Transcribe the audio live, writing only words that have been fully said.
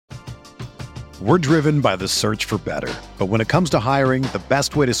We're driven by the search for better. But when it comes to hiring, the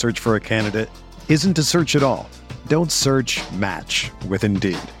best way to search for a candidate isn't to search at all. Don't search, match with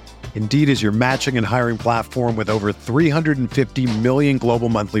Indeed. Indeed is your matching and hiring platform with over 350 million global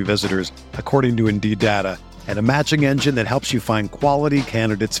monthly visitors, according to Indeed data, and a matching engine that helps you find quality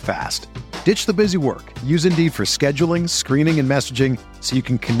candidates fast. Ditch the busy work. Use Indeed for scheduling, screening, and messaging so you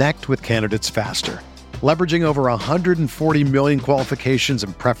can connect with candidates faster. Leveraging over 140 million qualifications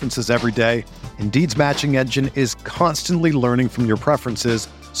and preferences every day, Indeed's matching engine is constantly learning from your preferences,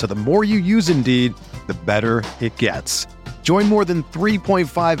 so the more you use Indeed, the better it gets. Join more than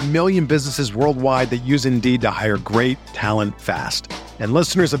 3.5 million businesses worldwide that use Indeed to hire great talent fast. And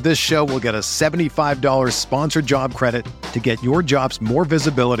listeners of this show will get a $75 sponsored job credit to get your jobs more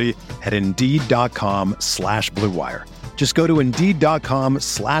visibility at Indeed.com/Blue Wire. Just go to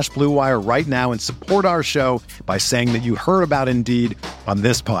Indeed.com/Blue Wire right now and support our show by saying that you heard about Indeed on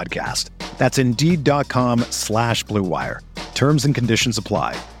this podcast. That's Indeed.com/Blue Wire. Terms and conditions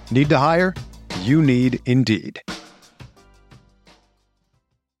apply. Need to hire? You need Indeed.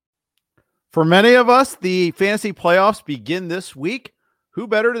 For many of us, the fantasy playoffs begin this week. Who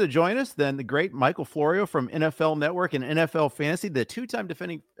better to join us than the great Michael Florio from NFL Network and NFL Fantasy, the two-time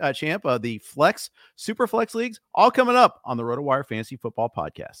defending champ of the Super Flex Leagues, all coming up on the RotoWire Fantasy Football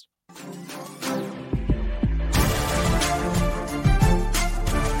Podcast.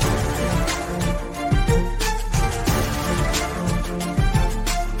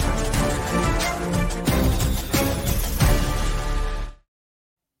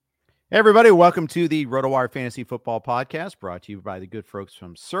 Hey everybody, welcome to the RotoWire Fantasy Football Podcast, brought to you by the good folks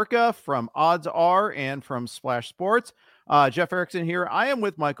from Circa, from Odds Are, and from Splash Sports. Jeff Erickson here. I am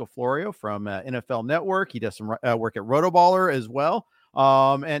with Michael Florio from NFL Network. He does some work at RotoBaller as well,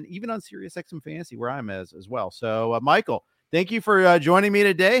 and even on SiriusXM Fantasy, where I'm as well. So, Michael, thank you for joining me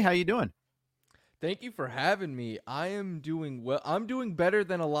today. How you doing? Thank you for having me. I am doing well. I'm doing better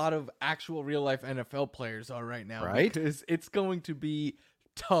than a lot of actual real-life NFL players are right now, right? Because it's going to be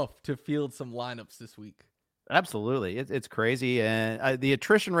tough to field some lineups this week. Absolutely. It's crazy. And the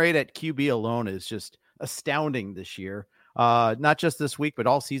attrition rate at QB alone is just astounding this year. Not just this week, but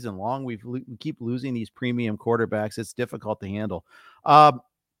all season long. We keep losing these premium quarterbacks. It's difficult to handle.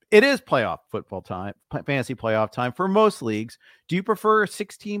 It is playoff football time, fantasy playoff time for most leagues. Do you prefer a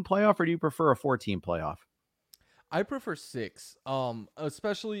 16 playoff or do you prefer a 14 playoff? I prefer 6,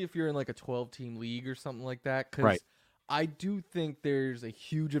 especially if you're in like a 12-team league or something like that. Because right. I do think there's a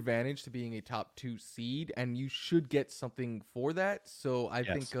huge advantage to being a top 2 seed, and you should get something for that. So I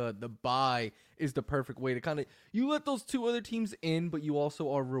think the bye is the perfect way to kind of, you let those 2 other teams in, but you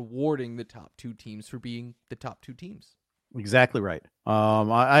also are rewarding the top 2 teams for being the top 2 teams. Exactly right.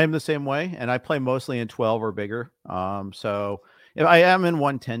 I am the same way, and I play mostly in 12 or bigger. So if I am in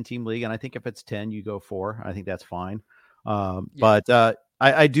one 10-team league, and I think if it's 10, you go 4. I think that's fine. But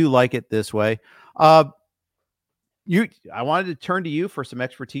I do like it this way. I wanted to turn to you for some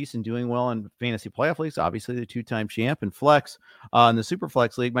expertise in doing well in fantasy playoff leagues. Obviously, the 2-time champ and flex in the Super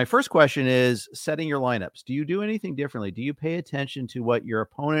Flex League. My first question is setting your lineups. Do you do anything differently? Do you pay attention to what your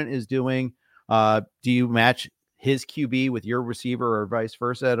opponent is doing? Do you match his QB with your receiver or vice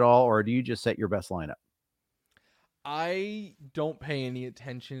versa at all? Or do you just set your best lineup? I don't pay any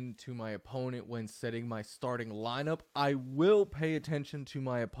attention to my opponent when setting my starting lineup. I will pay attention to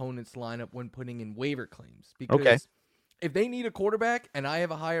my opponent's lineup when putting in waiver claims. Because if they need a quarterback and I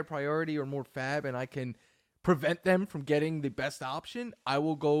have a higher priority or more fab and I can prevent them from getting the best option, I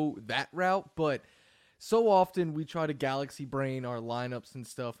will go that route. But so often we try to galaxy brain our lineups and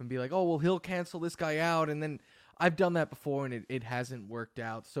stuff and be like, oh, well, he'll cancel this guy out. And then I've done that before and it hasn't worked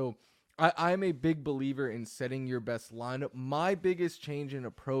out. So I'm a big believer in setting your best lineup. My biggest change in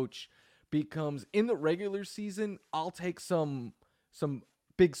approach becomes in the regular season, I'll take some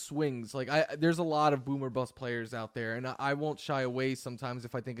big swings. Like there's a lot of boomer bust players out there, and I won't shy away sometimes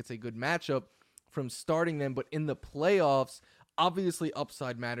if I think it's a good matchup from starting them. But in the playoffs, obviously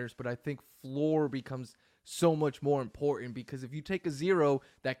upside matters, but I think floor becomes so much more important because if you take a 0,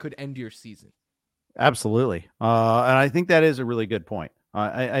 that could end your season. Absolutely. And I think that is a really good point.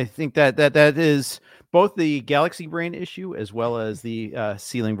 I think that is both the galaxy brain issue as well as the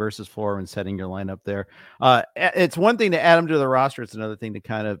ceiling versus floor and setting your lineup there. It's one thing to add them to the roster. It's another thing to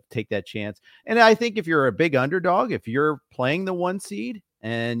kind of take that chance. And I think if you're a big underdog, if you're playing the 1 seed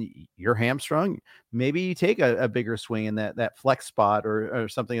and you're hamstrung, maybe you take a bigger swing in that flex spot or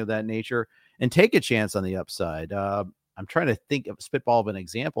something of that nature and take a chance on the upside. I'm trying to think of spitball of an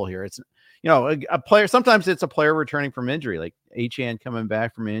example here. It's, a player, sometimes it's a player returning from injury, like Achane coming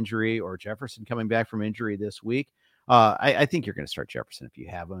back from injury or Jefferson coming back from injury this week. I think you're going to start Jefferson if you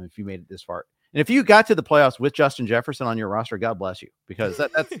have him, if you made it this far. And if you got to the playoffs with Justin Jefferson on your roster, God bless you, because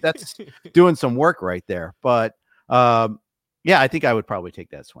that's doing some work right there. But yeah, I think I would probably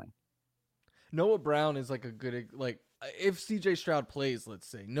take that swing. Noah Brown is like a good, like, if CJ Stroud plays, let's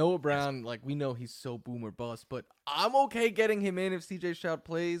say Noah Brown, like, we know he's so boom or bust, but I'm okay getting him in if CJ Stroud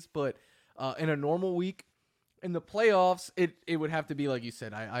plays. But in a normal week, in the playoffs, it would have to be like you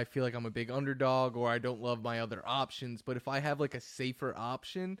said. I feel like I'm a big underdog, or I don't love my other options. But if I have like a safer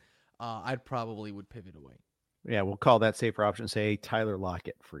option, I'd probably would pivot away. Yeah, we'll call that safer option, say Tyler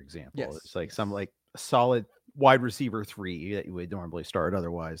Lockett, for example. Yes, It's like some like solid wide receiver 3 that you would normally start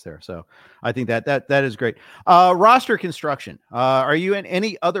otherwise there. So I think that is great. Roster construction. Are you in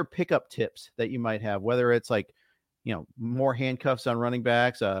any other pickup tips that you might have, whether it's like, more handcuffs on running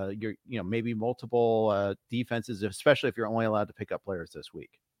backs, maybe multiple defenses, especially if you're only allowed to pick up players this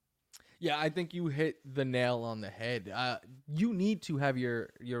week? Yeah, I think you hit the nail on the head. You need to have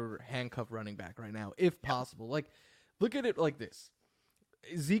your handcuff running back right now, if possible. Like, look at it like this.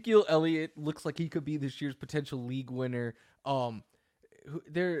 Ezekiel Elliott looks like he could be this year's potential league winner.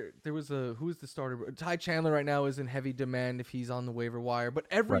 There was who is the starter? Ty Chandler right now is in heavy demand if he's on the waiver wire. But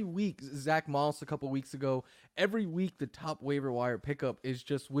every week, Zach Moss a couple weeks ago, every week the top waiver wire pickup is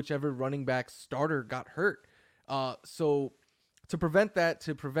just whichever running back starter got hurt. So to prevent that,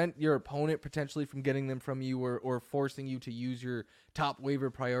 to prevent your opponent potentially from getting them from you or forcing you to use your top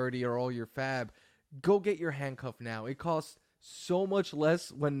waiver priority or all your fab, go get your handcuff now. It costs so much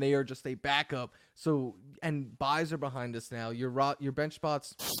less when they are just a backup. So, and buys are behind us now. Your bench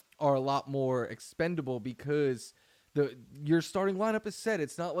spots are a lot more expendable because your starting lineup is set.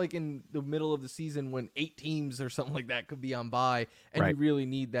 It's not like in the middle of the season when 8 teams or something like that could be on bye and you really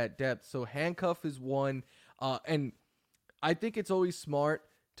need that depth. So handcuff is one. And I think it's always smart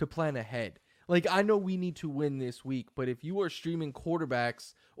to plan ahead. Like, I know we need to win this week, but if you are streaming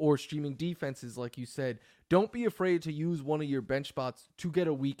quarterbacks or streaming defenses, like you said, don't be afraid to use one of your bench spots to get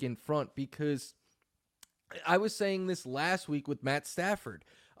a week in front, because I was saying this last week with Matt Stafford.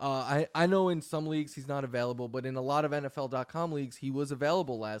 I know in some leagues he's not available, but in a lot of NFL.com leagues, he was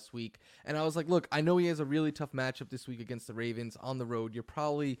available last week. And I was like, look, I know he has a really tough matchup this week against the Ravens on the road. You're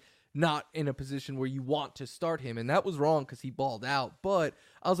probably not in a position where you want to start him. And that was wrong because he balled out. But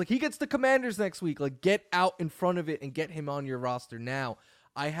I was like, he gets the Commanders next week. Like, get out in front of it and get him on your roster now.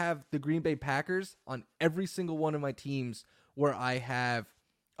 I have the Green Bay Packers on every single one of my teams where I have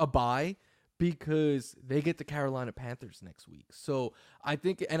a bye because they get the Carolina Panthers next week. So I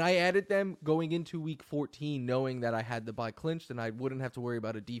think, and I added them going into week 14, knowing that I had the bye clinched and I wouldn't have to worry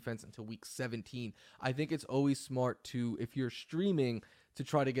about a defense until week 17. I think it's always smart to, if you're streaming, to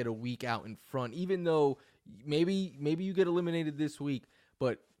try to get a week out in front, even though maybe you get eliminated this week,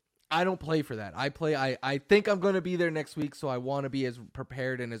 but I don't play for that. I think I'm going to be there next week, so I want to be as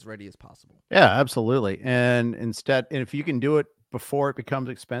prepared and as ready as possible. Yeah, absolutely. And if you can do it before it becomes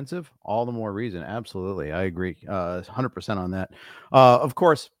expensive, all the more reason. Absolutely. I agree 100% on that. Of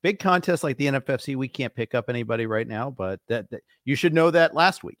course, big contests like the NFFC, we can't pick up anybody right now, but that you should know that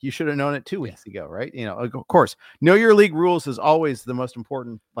last week. You should have known it 2 weeks ago, right? Of course, know your league rules is always the most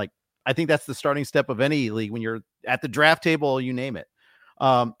important. Like, I think that's the starting step of any league when you're at the draft table, you name it.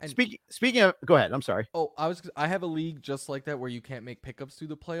 Speaking of, go ahead. I'm sorry. Oh, I have a league just like that where you can't make pickups through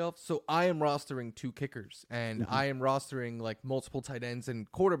the playoffs. So I am rostering 2 kickers and I am rostering like multiple tight ends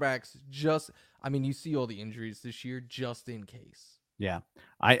and quarterbacks. You see all the injuries this year just in case. Yeah.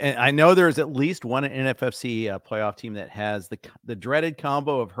 I know there's at least one NFFC playoff team that has the dreaded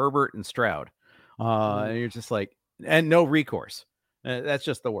combo of Herbert and Stroud. And you're just like, and no recourse. That's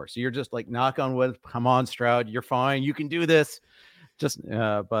just the worst. You're just like, knock on wood. Come on, Stroud. You're fine. You can do this.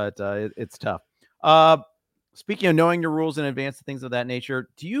 But it's tough. Speaking of knowing your rules in advance and things of that nature,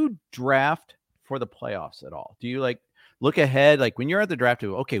 do you draft for the playoffs at all? Do you like look ahead? Like when you're at the draft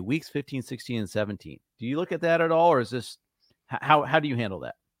table, okay, weeks 15, 16, and 17. Do you look at that at all? Or is this, how do you handle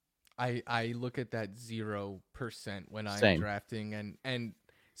that? I look at that 0% when I'm drafting and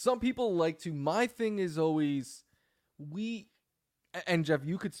some people like to, my thing is always and Jeff,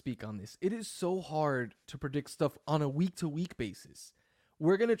 you could speak on this. It is so hard to predict stuff on a week-to-week basis.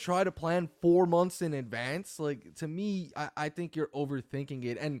 We're going to try to plan 4 months in advance. Like, to me, I think you're overthinking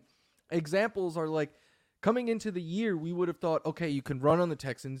it. And examples are like, coming into the year, we would have thought, okay, you can run on the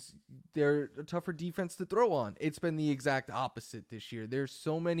Texans. They're a tougher defense to throw on. It's been the exact opposite this year. There's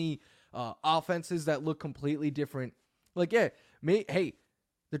so many offenses that look completely different. Like, hey,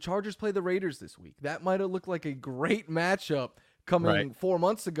 the Chargers play the Raiders this week. That might have looked like a great matchup coming 4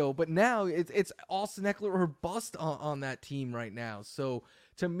 months ago, but now it's Austin Eckler or bust on that team right now. So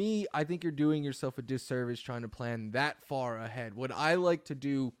to me, I think you're doing yourself a disservice trying to plan that far ahead. What I like to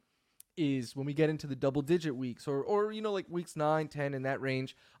do is when we get into the double-digit weeks or like weeks 9, 10 in that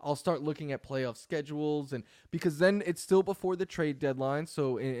range, I'll start looking at playoff schedules, and because then it's still before the trade deadline.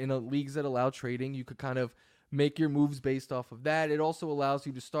 So in leagues that allow trading, you could kind of make your moves based off of that. It also allows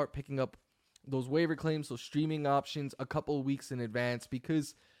you to start picking up those waiver claims, those streaming options a couple of weeks in advance,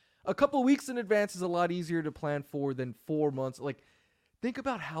 because a couple of weeks in advance is a lot easier to plan for than 4 months. Like, think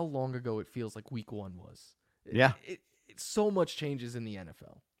about how long ago it feels like week 1 was. Yeah. It so much changes in the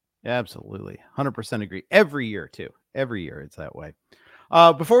NFL. Absolutely. 100% agree. Every year, too. Every year it's that way.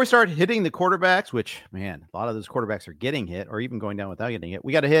 Before we start hitting the quarterbacks, which, man, a lot of those quarterbacks are getting hit or even going down without getting hit,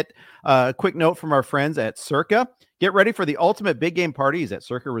 we got to hit a quick note from our friends at Circa. Get ready for the ultimate big game parties at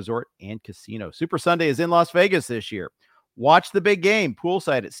Circa Resort and Casino. Super Sunday is in Las Vegas this year. Watch the big game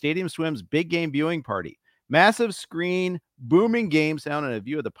poolside at Stadium Swim's big game viewing party. Massive screen, booming game sound, and a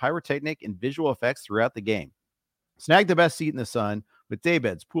view of the pyrotechnic and visual effects throughout the game. Snag the best seat in the sun with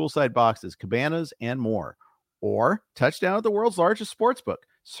daybeds, poolside boxes, cabanas, and more. Or touchdown at the world's largest sportsbook,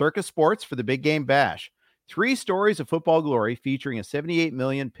 Circa Sports, for the Big Game Bash. 3 stories of football glory featuring a 78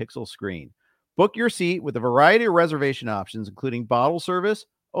 million pixel screen. Book your seat with a variety of reservation options, including bottle service,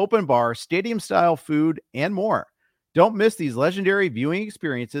 open bar, stadium-style food, and more. Don't miss these legendary viewing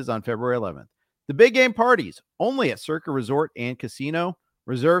experiences on February 11th. The Big Game Parties, only at Circa Resort and Casino.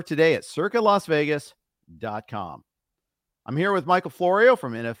 Reserve today at circalasvegas.com. I'm here with Michael Florio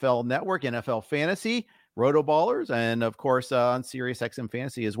from NFL Network, NFL Fantasy, RotoBallers, and of course on SiriusXM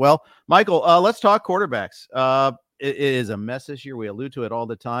Fantasy as well. Michael, let's talk quarterbacks. It is a mess this year. We allude to it all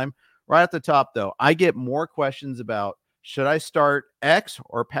the time. Right at the top, though, I get more questions about should I start X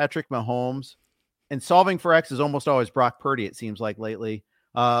or Patrick Mahomes? And solving for X is almost always Brock Purdy, it seems like lately.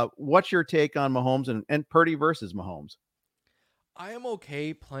 What's your take on Mahomes and Purdy versus Mahomes? I am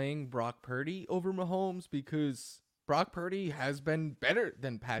okay playing Brock Purdy over Mahomes because Brock Purdy has been better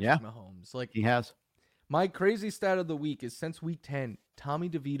than Patrick Mahomes. Like, he has. My crazy stat of the week is since week 10, Tommy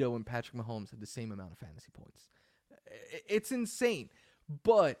DeVito and Patrick Mahomes have the same amount of fantasy points. It's insane.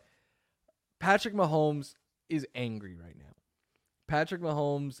 But Patrick Mahomes is angry right now. Patrick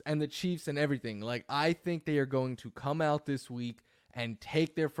Mahomes and the Chiefs and everything. Like, I think they are going to come out this week and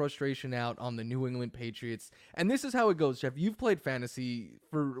take their frustration out on the New England Patriots. And this is how it goes, Jeff. You've played fantasy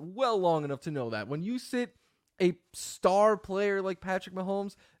for well long enough to know that when you sit a star player like Patrick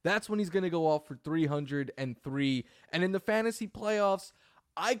Mahomes, that's when he's going to go off for 303. And in the fantasy playoffs,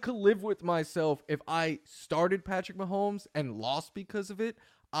 I could live with myself if I started Patrick Mahomes and lost because of it.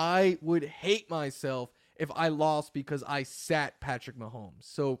 I would hate myself if I lost because I sat Patrick Mahomes.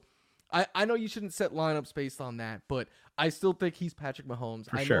 So I know you shouldn't set lineups based on that, but I still think he's Patrick Mahomes.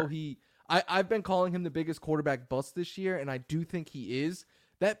 For sure. Know I've been calling him the biggest quarterback bust this year, and I do think he is.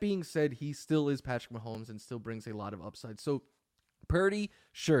 That being said, he still is Patrick Mahomes and still brings a lot of upside. So Purdy,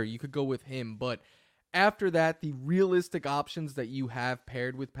 sure, you could go with him. But after that, the realistic options that you have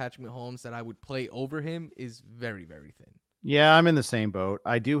paired with Patrick Mahomes that I would play over him is very, very thin. Yeah, I'm in the same boat.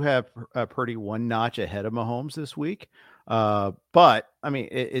 I do have Purdy one notch ahead of Mahomes this week. But, I mean,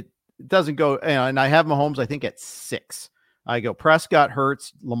 it doesn't go, and I have Mahomes, I think, at 6. I go Prescott,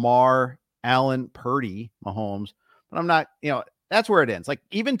 Hurts, Lamar, Allen, Purdy, Mahomes. But I'm not, that's where it ends. Like,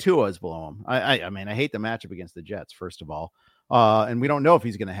 even Tua is below him. I mean, I hate the matchup against the Jets, first of all. And we don't know if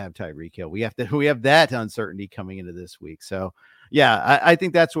he's going to have Tyreek Hill. We have that uncertainty coming into this week. So, yeah, I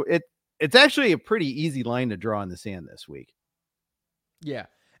think that's what it's actually a pretty easy line to draw in the sand this week. Yeah.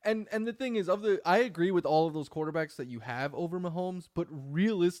 And the thing is, I agree with all of those quarterbacks that you have over Mahomes, but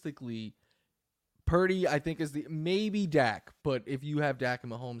realistically, Purdy, I think, is maybe Dak, but if you have Dak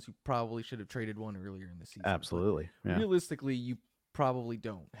and Mahomes, you probably should have traded one earlier in the season. Absolutely. Yeah. Realistically, you probably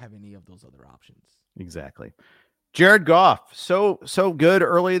don't have any of those other options. Exactly. Jared Goff, so good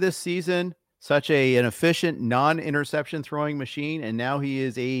early this season, such an efficient non-interception throwing machine, and now he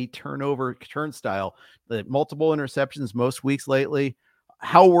is a turnstile. Multiple interceptions most weeks lately.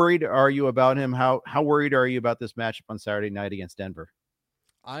 How worried are you about him? How worried are you about this matchup on Saturday night against Denver?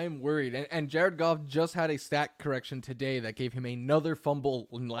 I'm worried. And Jared Goff just had a stat correction today that gave him another fumble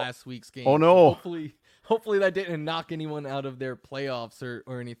in last week's game. Oh, no. So hopefully that didn't knock anyone out of their playoffs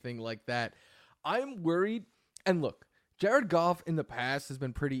or anything like that. I'm worried. And look, Jared Goff in the past has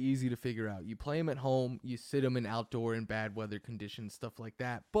been pretty easy to figure out. You play him at home, you sit him in outdoor and bad weather conditions, stuff like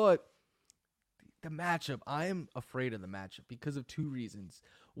that. But the matchup, I am afraid of the matchup because of 2 reasons.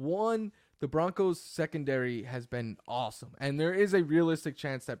 One, the Broncos secondary has been awesome, and there is a realistic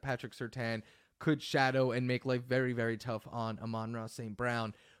chance that Patrick Surtain could shadow and make life very, very tough on Amon-Ra St.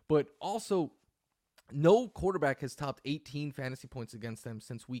 Brown. But also, No quarterback has topped 18 fantasy points against them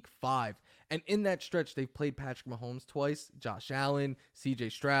since week 5. And in that stretch, they've played Patrick Mahomes twice, Josh Allen,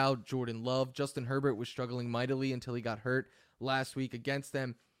 CJ Stroud, Jordan Love. Justin Herbert was struggling mightily until he got hurt last week against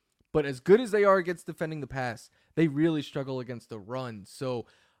them. But as good as they are against defending the pass, they really struggle against the run. So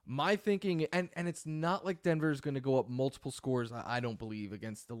my thinking, and it's not like Denver's going to go up multiple scores, I don't believe,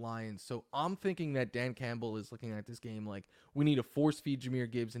 against the Lions. So I'm thinking that Dan Campbell is looking at this game like we need to force feed Jahmyr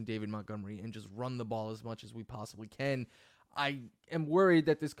Gibbs and David Montgomery and just run the ball as much as we possibly can. I am worried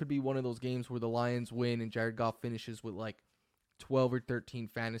that this could be one of those games where the Lions win and Jared Goff finishes with like 12 or 13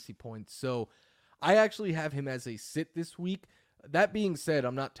 fantasy points. So I actually have him as a sit this week. That being said,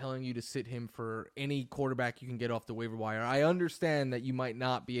 I'm not telling you to sit him for any quarterback you can get off the waiver wire. I understand that you might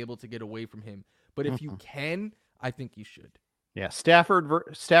not be able to get away from him, but if you can, I think you should. Yeah,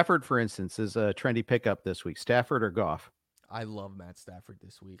 Stafford, for instance, is a trendy pickup this week. Stafford or Goff? I love Matt Stafford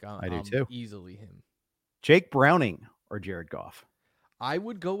this week. I do too. Easily him. Jake Browning or Jared Goff? I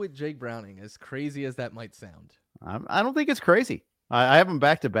would go with Jake Browning, as crazy as that might sound. I don't think it's crazy. I have him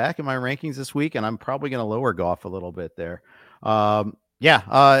back to back in my rankings this week, and I'm probably going to lower Goff a little bit there. I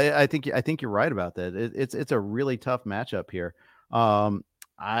think you're right about that. It's a really tough matchup here. I'm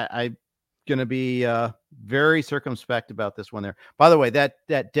going to be very circumspect about this one there. By the way,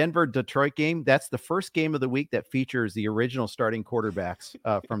 that Denver Detroit game, that's the first game of the week that features the original starting quarterbacks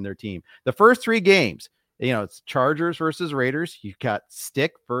from their team. The first 3 games, it's Chargers versus Raiders. You got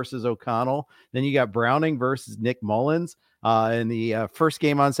Stick versus O'Connell. Then you got Browning versus Nick Mullins in the first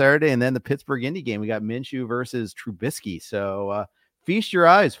game on Saturday. And then the Pittsburgh Indy game, we got Minshew versus Trubisky. So feast your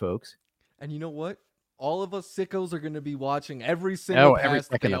eyes, folks. And you know what? All of us sickos are going to be watching every single pass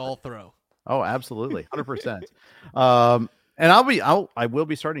that they all throw. Oh, absolutely. 100%. And I will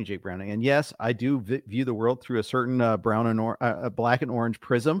be starting Jake Browning. And yes, I do view the world through a certain black and orange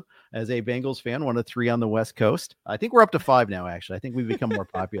prism as a Bengals fan, one of 3 on the West Coast. I think we're up to 5 now, actually. I think we've become more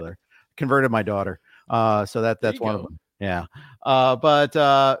popular. Converted my daughter. So that's one of them. Yeah.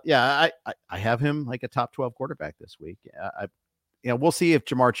 I have him like a top 12 quarterback this week. We'll see if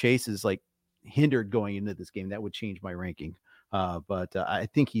Jamar Chase is like hindered going into this game. That would change my ranking. But I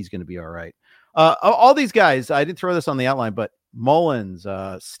think he's going to be all right. All these guys, I didn't throw this on the outline, but Mullins,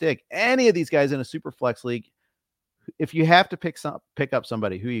 Stick, any of these guys in a super flex league, if you have to pick up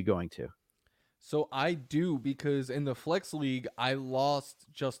somebody, who are you going to? So I do, because in the flex league, I lost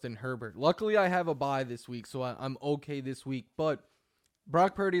Justin Herbert. Luckily, I have a bye this week, so I'm okay this week. But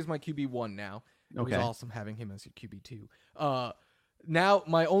Brock Purdy is my QB1 now. It was awesome having him as your QB2. Now,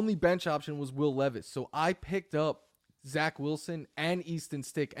 my only bench option was Will Levis, so I picked up Zach Wilson and Easton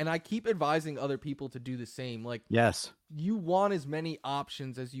Stick, and I keep advising other people to do the same. Like, yes, you want as many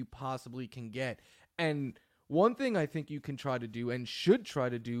options as you possibly can get. And one thing I think you can try to do and should try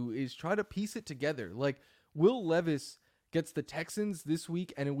to do is try to piece it together. Like, Will Levis gets the Texans this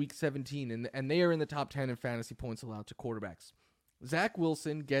week and in week 17, and they are in the top 10 in fantasy points allowed to quarterbacks. Zach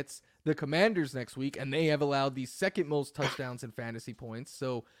Wilson gets the Commanders next week, and they have allowed the second most touchdowns in fantasy points.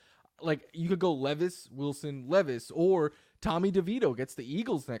 So, like, you could go Levis, Wilson, Levis, or Tommy DeVito gets the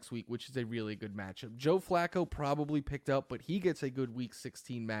Eagles next week, which is a really good matchup. Joe Flacco probably picked up, but he gets a good week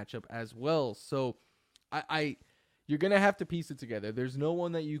 16 matchup as well. So you're going to have to piece it together. There's no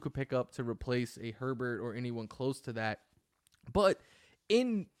one that you could pick up to replace a Herbert or anyone close to that. But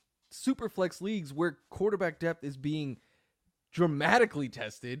in Superflex leagues where quarterback depth is being dramatically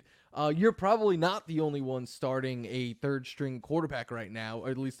tested, you're probably not the only one starting a third-string quarterback right now, or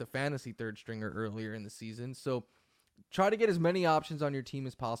at least a fantasy third-stringer earlier in the season. So try to get as many options on your team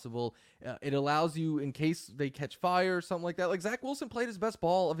as possible. It allows you, in case they catch fire or something like that. Like, Zach Wilson played his best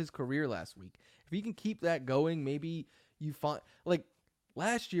ball of his career last week. If he can keep that going, maybe you find, like,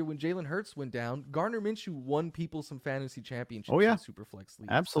 last year when Jalen Hurts went down, Gardner Minshew won people some fantasy championships in Superflex leagues.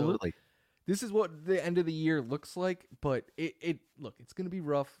 Absolutely. So this is what the end of the year looks like, but look, it's going to be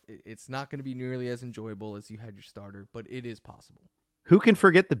rough. It's not going to be nearly as enjoyable as you had your starter, but it is possible. Who can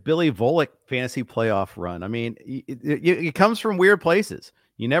forget the Billy Volek fantasy playoff run? I mean, it comes from weird places.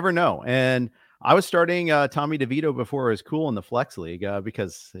 You never know. And I was starting Tommy DeVito before it was cool in the flex league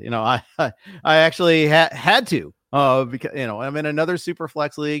because, I actually had to because, I'm in another super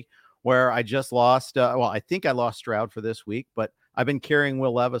flex league where I just lost. I think I lost Stroud for this week, but I've been carrying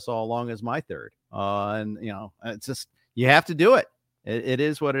Will Levis all along as my third. And it's just, you have to do it. It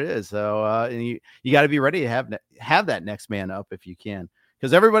is what it is. So and you got to be ready to have that next man up if you can,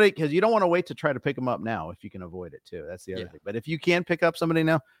 because you don't want to wait to try to pick him up now if you can avoid it too. That's the other thing. But if you can pick up somebody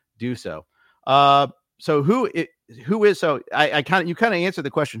now, do so. So who is? So you kind of answered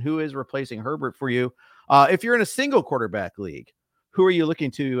the question. Who is replacing Herbert for you? If you're in a single quarterback league, who are you looking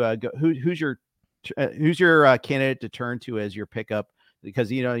to go? Who's your Who's your candidate to turn to as your pickup?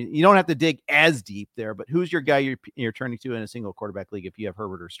 Because, you don't have to dig as deep there, but who's your guy you're turning to in a single quarterback league if you have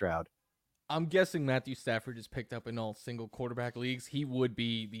Herbert or Stroud? I'm guessing Matthew Stafford is picked up in all single quarterback leagues. He would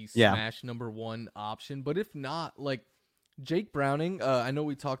be the Yeah. smash number one option. But if not, like Jake Browning, I know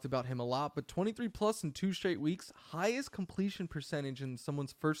we talked about him a lot, but 23 plus in 2 straight weeks, highest completion percentage in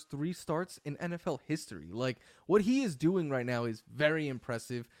someone's first 3 starts in NFL history. Like, what he is doing right now is very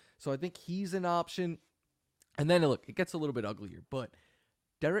impressive. So I think he's an option. And then, look, it gets a little bit uglier, but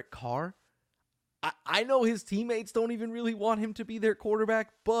Derek Carr, I know his teammates don't even really want him to be their quarterback,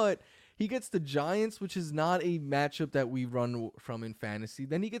 but he gets the Giants, which is not a matchup that we run from in fantasy.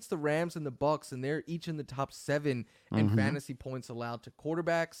 Then he gets the Rams and the Bucks, and they're each in the top 7 in fantasy points allowed to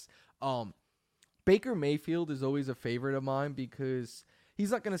quarterbacks. Baker Mayfield is always a favorite of mine because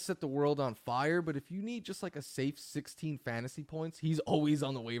he's not going to set the world on fire, but if you need just like a safe 16 fantasy points, he's always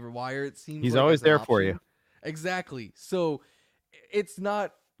on the waiver wire. It seems he's like always there for you. Exactly. So it's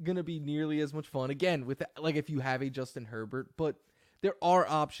not going to be nearly as much fun again with like if you have a Justin Herbert, but there are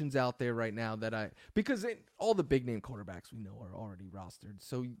options out there right now because all the big name quarterbacks we know are already rostered.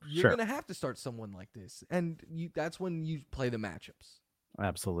 So you're going to have to start someone like this. And that's when you play the matchups.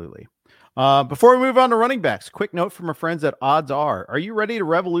 Absolutely. Before we move on to running backs, quick note from our friends at Odds Are. Are you ready to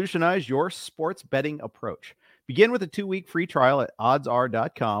revolutionize your sports betting approach? Begin with a 2-week free trial at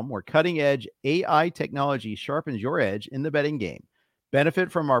oddsr.com, where cutting-edge AI technology sharpens your edge in the betting game.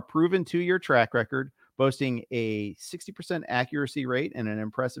 Benefit from our proven 2-year track record, boasting a 60% accuracy rate and an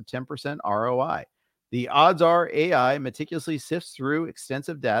impressive 10% ROI. The Odds Are AI meticulously sifts through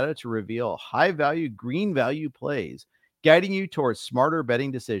extensive data to reveal high-value, green-value plays, guiding you towards smarter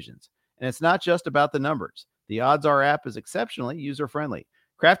betting decisions. And it's not just about the numbers. The Odds Are app is exceptionally user-friendly,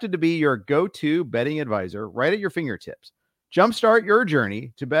 crafted to be your go-to betting advisor right at your fingertips. Jumpstart your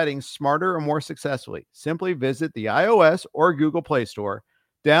journey to betting smarter and more successfully. Simply visit the iOS or Google Play Store,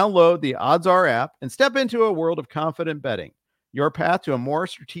 download the Odds Are app, and step into a world of confident betting. Your path to a more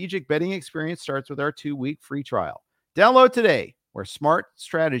strategic betting experience starts with our 2-week free trial. Download today, where smart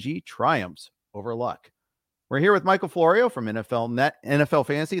strategy triumphs over luck. We're here with Michael Florio from NFL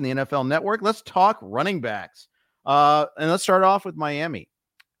Fantasy and the NFL Network. Let's talk running backs. And let's start off with Miami.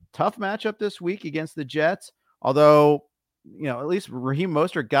 Tough matchup this week against the Jets, although, at least Raheem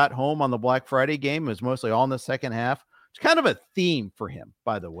Mostert got home on the Black Friday game. It was mostly all in the second half. It's kind of a theme for him,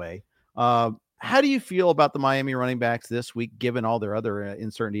 by the way. How do you feel about the Miami running backs this week, given all their other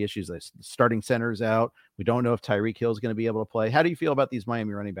uncertainty issues? Like starting centers out. We don't know if Tyreek Hill is going to be able to play. How do you feel about these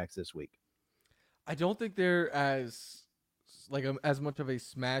Miami running backs this week? I don't think they're as much of a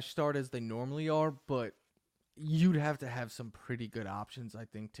smash start as they normally are, but you'd have to have some pretty good options, I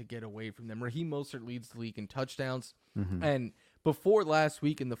think, to get away from them. Raheem Mostert leads the league in touchdowns. And before last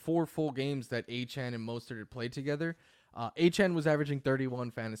week, in the 4 full games that Achane and Mostert had played together, Achane was averaging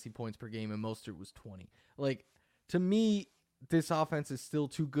 31 fantasy points per game and Mostert was 20. Like, to me, this offense is still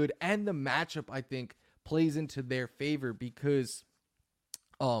too good. And the matchup, I think, plays into their favor because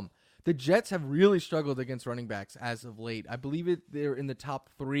the Jets have really struggled against running backs as of late. I believe they're in the top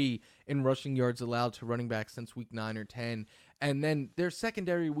 3 in rushing yards allowed to running backs since week 9 or 10. And then their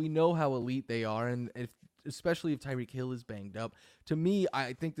secondary, we know how elite they are. And especially if Tyreek Hill is banged up. To me,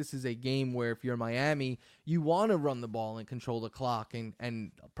 I think this is a game where if you're Miami, you want to run the ball and control the clock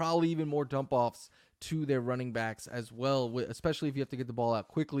and probably even more dump-offs to their running backs as well, especially if you have to get the ball out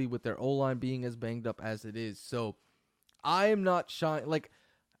quickly with their O-line being as banged up as it is. So I am not shy.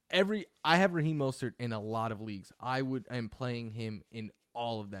 I have Raheem Mostert in a lot of leagues. I'm playing him in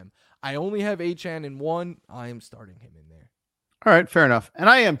all of them. I only have Achane in one. I am starting him in there. All right, fair enough. And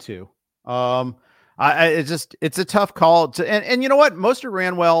I am too. It's a tough call and you know what? Mostert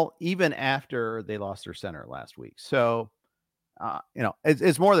ran well even after they lost their center last week. So,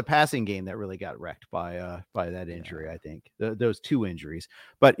 it's more the passing game that really got wrecked by that injury. I think those 2 injuries,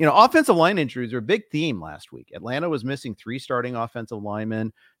 but offensive line injuries are a big theme last week. Atlanta was missing 3 starting offensive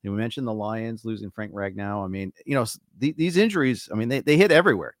linemen. We mentioned the Lions losing Frank Ragnow. I mean, these injuries, I mean, they hit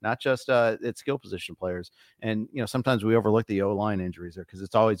everywhere, not just at skill position players. And, sometimes we overlook the O-line injuries there because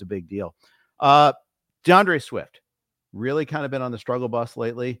it's always a big deal. DeAndre Swift really kind of been on the struggle bus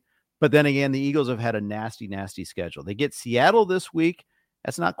lately. But then again, the Eagles have had a nasty, nasty schedule. They get Seattle this week.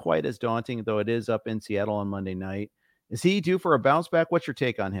 That's not quite as daunting, though it is up in Seattle on Monday night. Is he due for a bounce back? What's your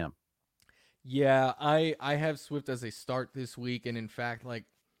take on him? Yeah, I have Swift as a start this week. And in fact,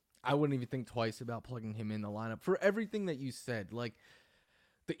 I wouldn't even think twice about plugging him in the lineup for everything that you said.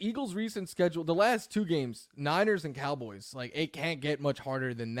 The Eagles' recent schedule, the last 2 games, Niners and Cowboys, it can't get much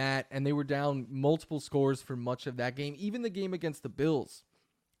harder than that. And they were down multiple scores for much of that game, even the game against the Bills.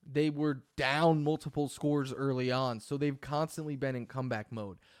 they were down multiple scores early on, so they've constantly been in comeback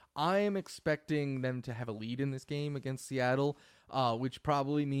mode. I am expecting them to have a lead in this game against Seattle, which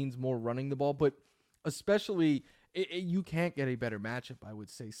probably means more running the ball, but especially you can't get a better matchup, I would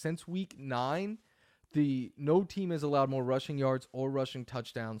say. Since week 9, no team has allowed more rushing yards or rushing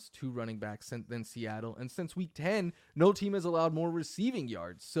touchdowns to running backs than Seattle. And since week 10, no team has allowed more receiving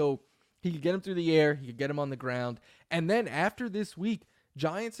yards. So he could get him through the air, he could get him on the ground. And then after this week,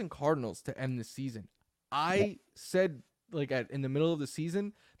 Giants and Cardinals to end the season. I said in the middle of the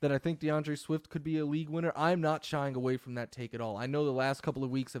season that I think DeAndre Swift could be a league winner. I'm not shying away from that take at all. I know the last couple of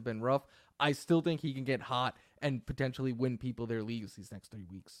weeks have been rough. I still think he can get hot and potentially win people their leagues these next 3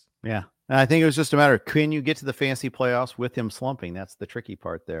 weeks. Yeah. And I think it was just a matter of, can you get to the fantasy playoffs with him slumping? That's the tricky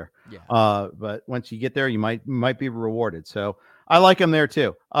part there. Yeah. But once you get there, you might be rewarded. So I like him there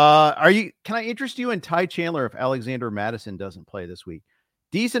too. Can I interest you in Ty Chandler if Alexander Madison doesn't play this week?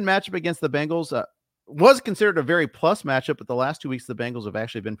 Decent matchup against the Bengals. Was considered a very plus matchup, but the last 2 weeks, the Bengals have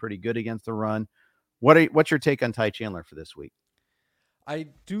actually been pretty good against the run. What's your take on Ty Chandler for this week? I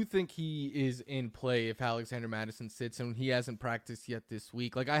do think he is in play if Alexander Madison sits, and he hasn't practiced yet this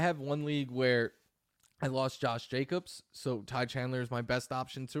week. I have one league where I lost Josh Jacobs, so Ty Chandler is my best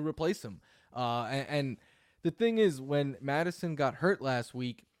option to replace him. And the thing is, when Madison got hurt last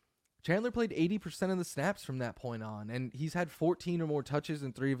week, Chandler played 80% of the snaps from that point on, and he's had 14 or more touches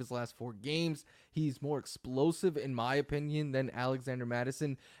in 3 of his last 4 games. He's more explosive, in my opinion, than Alexander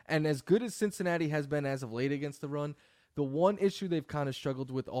Madison. And as good as Cincinnati has been as of late against the run, the one issue they've kind of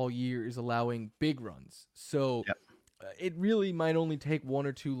struggled with all year is allowing big runs. So it really might only take 1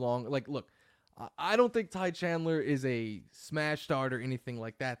 or 2 long. Look, I don't think Ty Chandler is a smash start or anything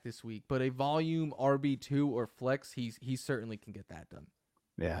like that this week, but a volume RB2 or flex, he certainly can get that done.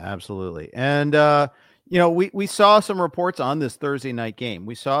 Yeah, absolutely. And, we saw some reports on this Thursday night game.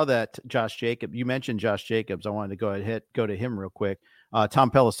 We saw that you mentioned Josh Jacobs. I wanted to go to him real quick.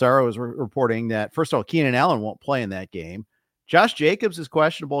 Tom Pelissero is reporting that, first of all, Keenan Allen won't play in that game. Josh Jacobs is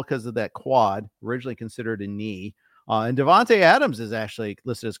questionable because of that quad, originally considered a knee. And Devontae Adams is actually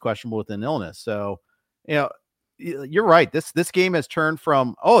listed as questionable with an illness. So, you're right. This game has turned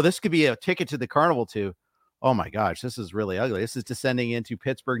from, this could be a ticket to the carnival to, oh my gosh, this is really ugly. This is descending into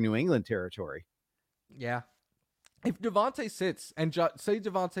Pittsburgh, New England territory. Yeah. If Devontae sits and say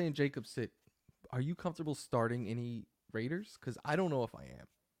Devontae and Jacob sit, are you comfortable starting any Raiders? Because I don't know if I am.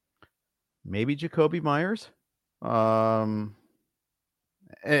 Maybe Jacoby Myers.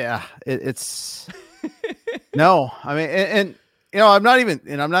 It's no. I mean,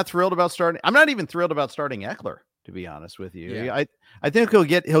 I'm not thrilled about starting. I'm not even thrilled about starting Eckler, to be honest with you. Yeah. I think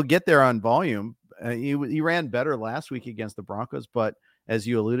he'll get there on volume. He ran better last week against the Broncos, but as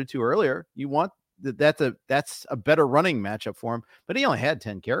you alluded to earlier, you want that's a better running matchup for him. But he only had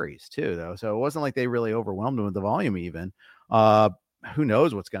 10 carries too, though, so it wasn't like they really overwhelmed him with the volume. Even who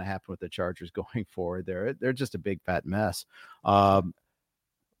knows what's going to happen with the Chargers going forward? They're just a big fat mess.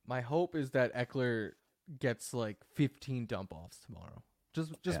 My hope is that Eckler gets 15 dump offs tomorrow.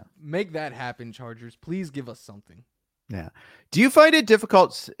 Just make that happen, Chargers. Please give us something. Yeah. Do you find it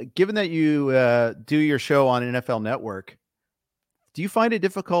difficult, given that you do your show on NFL Network? Do you find it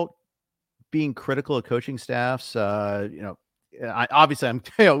difficult being critical of coaching staffs? Obviously,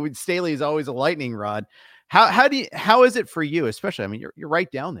 Staley is always a lightning rod. How is it for you, especially? I mean, you're right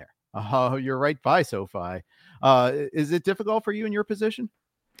down there. You're right by SoFi. Is it difficult for you in your position?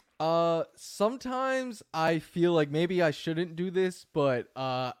 Sometimes I feel like maybe I shouldn't do this, but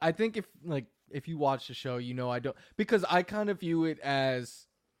I think if you watch the show, I don't, because I kind of view it as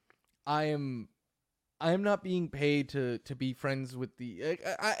I am not being paid to be friends with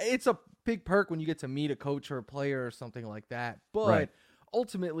it's a big perk when you get to meet a coach or a player or something like that. But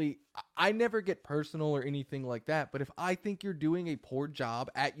ultimately, I never get personal or anything like that. But if I think you're doing a poor job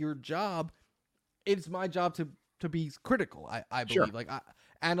at your job, it's my job to be critical. I believe I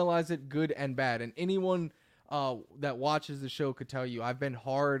analyze it good and bad. And anyone that watches the show could tell you I've been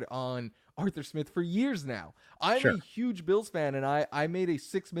hard on Arthur Smith for years now. I'm a huge Bills fan, and I made a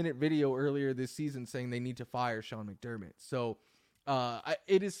 6-minute video earlier this season saying they need to fire Sean McDermott. So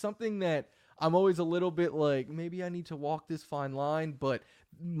it is something that I'm always a little bit maybe I need to walk this fine line, but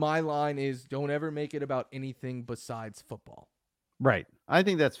my line is don't ever make it about anything besides football. Right. I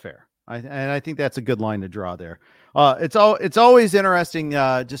think that's fair. I think that's a good line to draw there. It's always interesting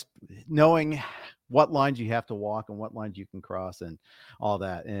just knowing what lines you have to walk and what lines you can cross and all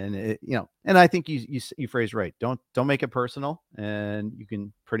that. And and I think you phrased right. Don't make it personal, and you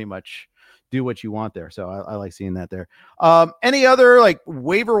can pretty much do what you want there. So I like seeing that there. Any other like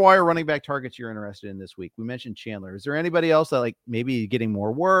waiver wire running back targets you're interested in this week? We mentioned Chandler. Is there anybody else that like maybe getting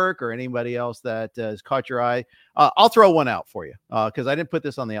more work or anybody else that has caught your eye? I'll throw one out for you because I didn't put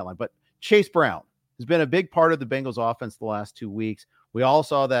this on the outline, but Chase Brown has been a big part of the Bengals offense the last 2 weeks. We all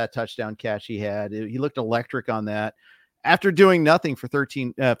saw that touchdown catch he had. He looked electric on that. After doing nothing for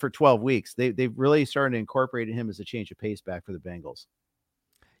 12 weeks, they've really started to incorporate him as a change of pace back for the Bengals.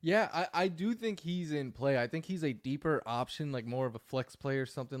 Yeah, I do think he's in play. I think he's a deeper option, like more of a flex play or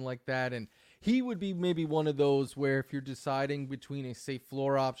something like that. And he would be maybe one of those where if you're deciding between a safe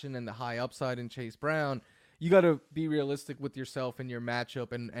floor option and the high upside in Chase Brown, you got to be realistic with yourself and your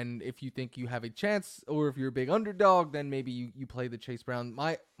matchup. And if you think you have a chance or if you're a big underdog, then maybe you play the Chase Brown.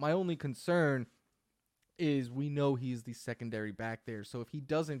 My only concern is we know he's the secondary back there. So if he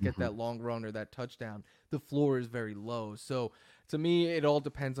doesn't get that long run or that touchdown, the floor is very low. So to me, it all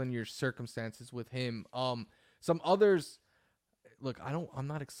depends on your circumstances with him. Some others, look, I'm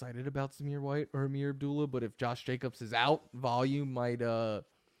not excited about Zamir White or Amir Abdullah, but if Josh Jacobs is out, volume might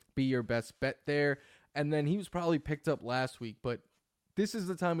be your best bet there. And then he was probably picked up last week, but this is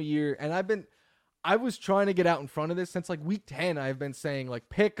the time of year. And I was trying to get out in front of this since like week 10. I've been saying like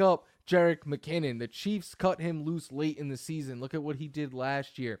pick up Jerick McKinnon. The Chiefs cut him loose late in the season. Look at what he did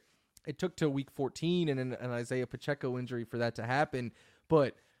last year. It took to week 14 and an Isaiah Pacheco injury for that to happen.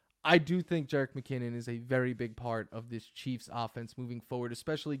 But I do think Jerick McKinnon is a very big part of this Chiefs offense moving forward,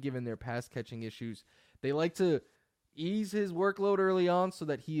 especially given their pass catching issues. They like to ease his workload early on so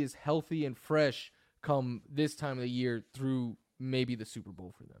that he is healthy and fresh come this time of the year through maybe the Super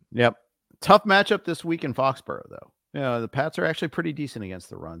Bowl for them. Yep. Tough matchup this week in Foxborough, though. The Pats are actually pretty decent against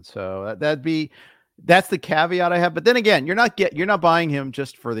the run. So that's the caveat I have. But then again, you're not buying him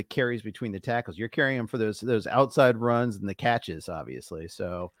just for the carries between the tackles. You're carrying him for those outside runs and the catches, obviously.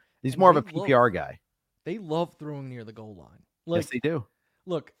 So he's more of a PPR guy. They love throwing near the goal line. Yes, they do.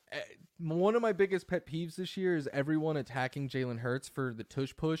 Look, one of my biggest pet peeves this year is everyone attacking Jalen Hurts for the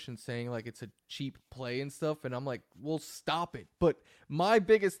tush push and saying like it's a cheap play and stuff. And I'm like, well, stop it. But my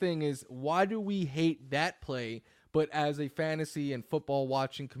biggest thing is, why do we hate that play? But as a fantasy and football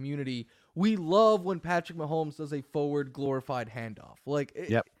watching community, we love when Patrick Mahomes does a forward glorified handoff. Like,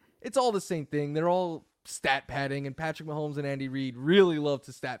 it's all the same thing. They're all stat padding, and Patrick Mahomes and Andy Reid really love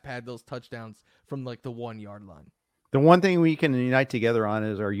to stat pad those touchdowns from like the 1 yard line. The one thing we can unite together on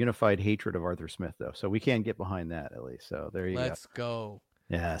is our unified hatred of Arthur Smith, though. So we can't get behind that, at least. So there you go. Let's go.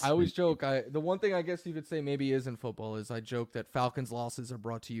 Yes. I always joke. The one thing I guess you could say maybe is in football is I joke that Falcons losses are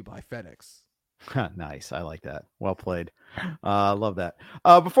brought to you by FedEx. Nice. I like that. Well played. Love that.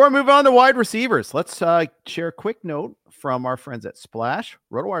 Before I move on to wide receivers, let's share a quick note from our friends at Splash.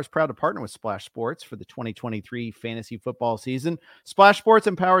 RotoWire is proud to partner with Splash Sports for the 2023 fantasy football season. Splash Sports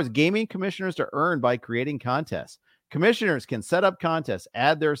empowers gaming commissioners to earn by creating contests. Commissioners can set up contests,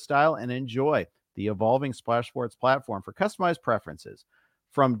 add their style, and enjoy the evolving Splash Sports platform for customized preferences.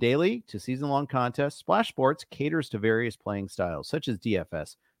 From daily to season-long contests, Splash Sports caters to various playing styles, such as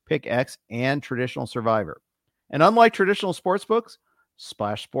DFS, Pick X, and traditional Survivor. And unlike traditional sports books,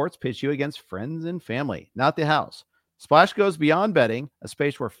 Splash Sports pits you against friends and family, not the house. Splash goes beyond betting, a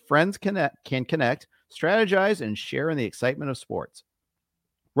space where friends can connect, strategize, and share in the excitement of sports.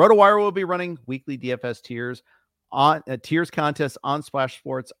 RotoWire will be running weekly DFS tiers contests on Splash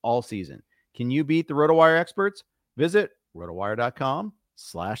Sports all season. Can you beat the RotoWire experts? Visit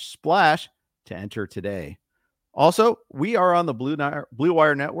rotowire.com/splash to enter today. Also, we are on the Blue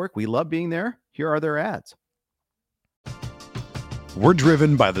Wire Network. We love being there. Here are their ads. We're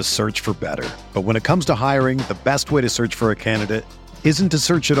driven by the search for better. But when it comes to hiring, the best way to search for a candidate isn't to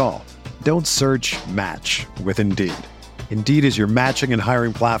search at all. Don't search, match with Indeed. Indeed is your matching and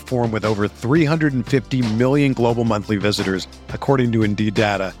hiring platform with over 350 million global monthly visitors, according to Indeed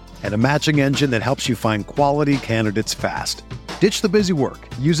data, and a matching engine that helps you find quality candidates fast. Ditch the busy work.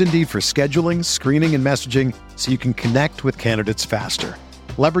 Use Indeed for scheduling, screening, and messaging so you can connect with candidates faster.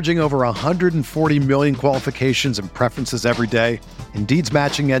 Leveraging over 140 million qualifications and preferences every day, Indeed's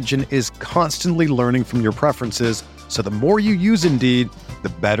matching engine is constantly learning from your preferences, so the more you use Indeed, the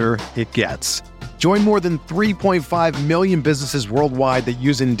better it gets. Join more than 3.5 million businesses worldwide that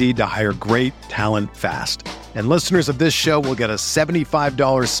use Indeed to hire great talent fast. And listeners of this show will get a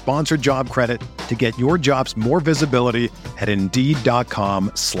 $75 sponsored job credit to get your jobs more visibility at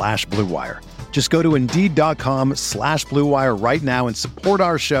Indeed.com/Blue Wire. Just go to Indeed.com/Blue Wire right now and support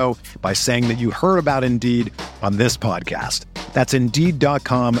our show by saying that you heard about Indeed on this podcast. That's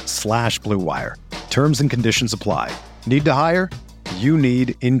Indeed.com/Blue Wire. Terms and conditions apply. Need to hire? You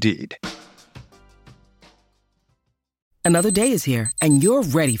need Indeed. Another day is here, and you're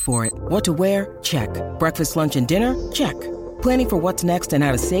ready for it. What to wear? Check. Breakfast, lunch, and dinner? Check. Planning for what's next and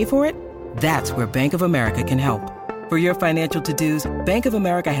how to save for it? That's where Bank of America can help. For your financial to-dos, Bank of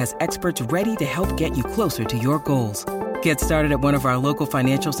America has experts ready to help get you closer to your goals. Get started at one of our local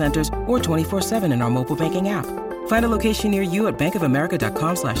financial centers or 24/7 in our mobile banking app. Find a location near you at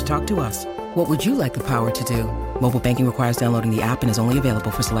bankofamerica.com/talktous. What would you like the power to do? Mobile banking requires downloading the app and is only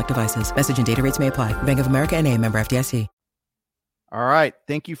available for select devices. Message and data rates may apply. Bank of America NA, member FDIC. All right.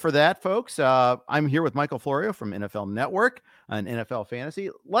 Thank you for that, folks. I'm here with Michael Florio from NFL Network and NFL Fantasy.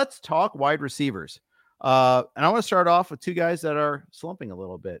 Let's talk wide receivers. And I want to start off with two guys that are slumping a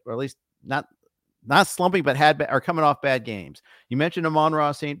little bit, or at least not slumping, but are coming off bad games. You mentioned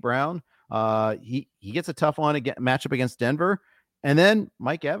Amon-Ra St. Brown. He gets a tough matchup against Denver. And then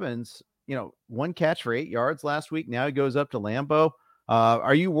Mike Evans, one catch for 8 yards last week. Now he goes up to Lambeau.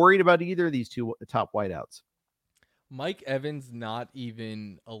 Are you worried about either of these two top wideouts? Mike Evans, not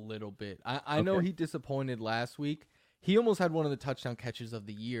even a little bit. I know he disappointed last week. He almost had one of the touchdown catches of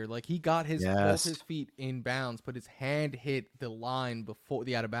the year. Like, he got both his feet in bounds, but his hand hit the line before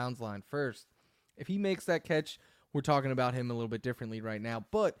the out of bounds line first. If he makes that catch, we're talking about him a little bit differently right now.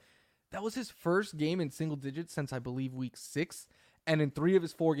 But that was his first game in single digits since, I believe, week 6. And in 3 of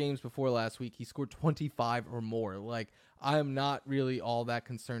his 4 games before last week, he scored 25 or more. Like, I am not really all that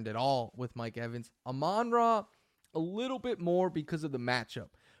concerned at all with Mike Evans. Amon-Ra, a little bit more because of the matchup,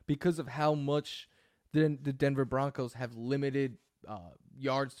 because of how much the Denver Broncos have limited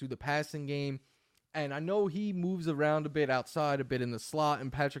yards through the passing game. And I know he moves around a bit outside, a bit in the slot,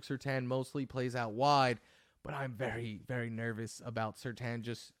 and Patrick Surtain mostly plays out wide. But I'm very, very nervous about Surtain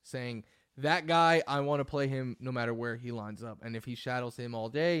just saying, that guy, I want to play him no matter where he lines up. And if he shadows him all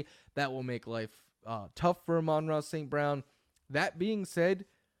day, that will make life tough for Amon-Ra St. Brown. That being said,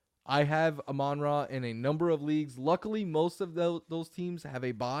 I have Amon-Ra in a number of leagues. Luckily, most of those teams have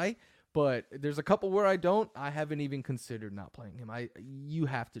a bye, but there's a couple where I don't. I haven't even considered not playing him. You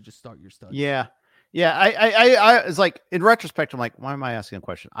have to just start your studs. Yeah. I was like, in retrospect, I'm like, why am I asking a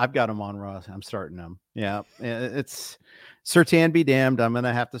question? I've got Amon-Ra. I'm starting him. Yeah. It's Surtain be damned. I'm going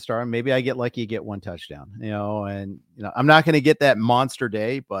to have to start him. Maybe I get lucky, get one touchdown, and I'm not going to get that monster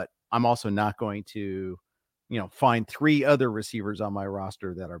day, but I'm also not going to, find 3 other receivers on my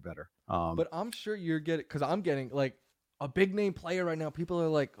roster that are better. But I'm sure you're getting, because I'm getting like a big name player right now. People are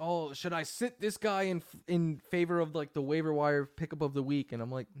like, oh, should I sit this guy in favor of like the waiver wire pickup of the week? And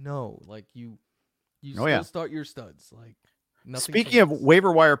I'm like, no, like you still start your studs. Like, nothing. Speaking of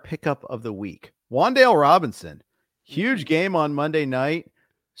waiver wire pickup of the week, Wan'Dale Robinson, huge game on Monday night.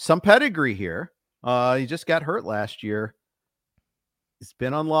 Some pedigree here. He just got hurt last year. It's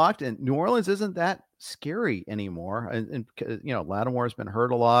been unlocked, and New Orleans isn't that scary anymore. And Lattimore has been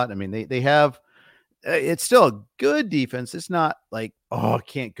hurt a lot. I mean, they have. It's still a good defense. It's not like, I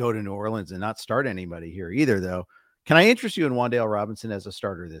can't go to New Orleans and not start anybody here either, though. Can I interest you in Wan'Dale Robinson as a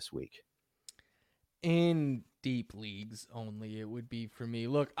starter this week? In deep leagues only, it would be for me.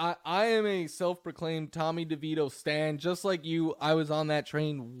 Look, I am a self-proclaimed Tommy DeVito stan. Just like you, I was on that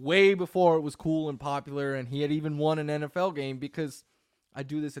train way before it was cool and popular, and he had even won an NFL game, because I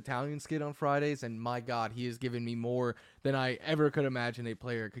do this Italian skit on Fridays, and my God, he has given me more than I ever could imagine a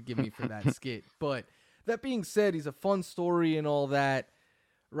player could give me for that skit. But that being said, he's a fun story and all that.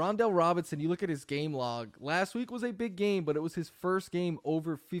 Wan'Dale Robinson, you look at his game log. Last week was a big game, but it was his first game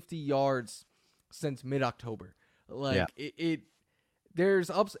over 50 yards since mid-October. There's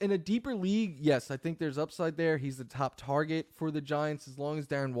ups in a deeper league. Yes, I think there's upside there. He's the top target for the Giants as long as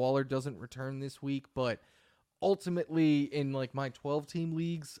Darren Waller doesn't return this week. But ultimately, in like my 12-team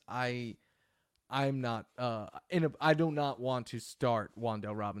leagues, I do not want to start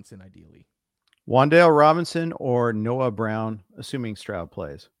Wan'Dale Robinson ideally. Wan'Dale Robinson or Noah Brown, assuming Stroud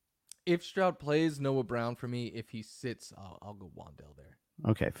plays. If Stroud plays, Noah Brown for me. If he sits, I'll go Wan'Dale there.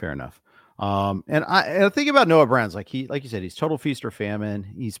 Okay, fair enough. And I think about Noah Brown's like you said, he's total feast or famine.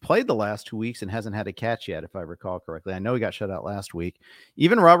 He's played the last 2 weeks and hasn't had a catch yet, if I recall correctly. I know he got shut out last week.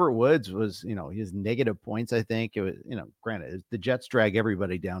 Even Robert Woods was, his negative points. I think it was, granted, the Jets drag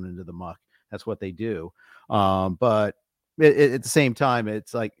everybody down into the muck. That's what they do. But at the same time,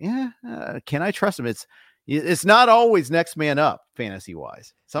 it's like, can I trust him? It's not always next man up fantasy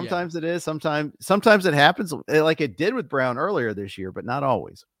wise. Sometimes it is. Sometimes it happens like it did with Brown earlier this year, but not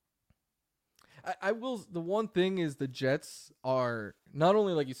always. I will. The one thing is the Jets are not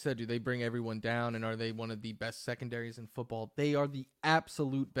only, like you said, do they bring everyone down, and are they one of the best secondaries in football? They are the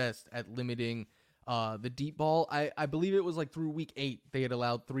absolute best at limiting the deep ball. I believe it was like through week 8 they had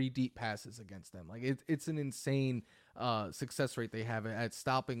allowed 3 deep passes against them. Like it's an insane success rate they have at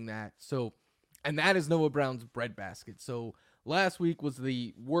stopping that. So And that is Noah Brown's breadbasket. So last week was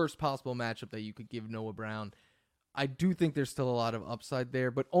the worst possible matchup that you could give Noah Brown. I do think there's still a lot of upside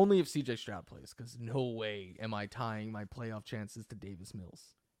there, but only if CJ Stroud plays, because no way am I tying my playoff chances to Davis Mills.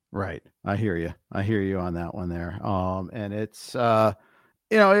 Right. I hear you. I hear you on that one there. And it's,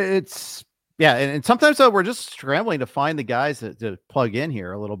 it's, yeah. And sometimes we're just scrambling to find the guys to plug in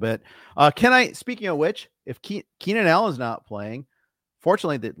here a little bit. Speaking of which, if Keenan Allen's not playing,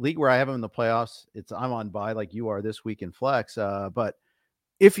 fortunately, the league where I have him in the playoffs, I'm on bye like you are this week in Flex. But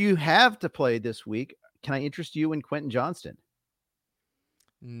if you have to play this week, can I interest you in Quentin Johnston?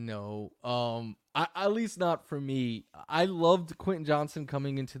 No, at least not for me. I loved Quentin Johnston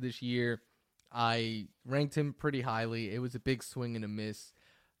coming into this year. I ranked him pretty highly. It was a big swing and a miss.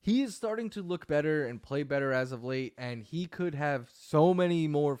 He is starting to look better and play better as of late, and he could have so many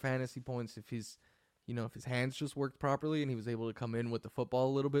more fantasy points if his hands just worked properly and he was able to come in with the football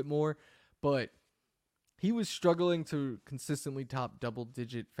a little bit more. But he was struggling to consistently top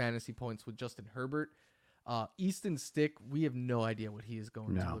double-digit fantasy points with Justin Herbert. Easton Stick, we have no idea what he is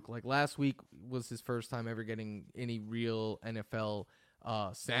going to look like. Last week was his first time ever getting any real NFL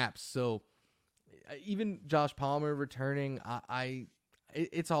snaps. So even Josh Palmer returning,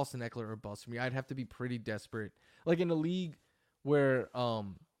 it's Austin Eckler or bust for me. I'd have to be pretty desperate. Like in a league where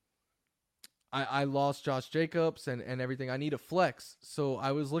I lost Josh Jacobs and everything. I need a flex. So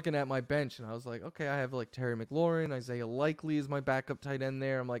I was looking at my bench and I was like, okay, I have like Terry McLaurin, Isaiah Likely is my backup tight end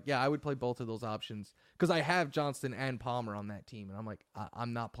there. I'm like, yeah, I would play both of those options because I have Johnston and Palmer on that team. And I'm like,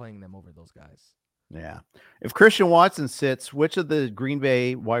 I'm not playing them over those guys. Yeah. If Christian Watson sits, which of the Green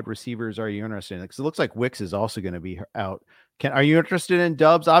Bay wide receivers are you interested in? Because it looks like Wicks is also going to be out. Are you interested in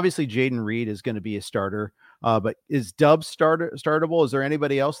Dubs? Obviously, Jaden Reed is going to be a starter. But is Dubs startable? Is there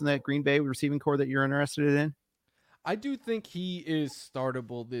anybody else in that Green Bay receiving core that you're interested in? I do think he is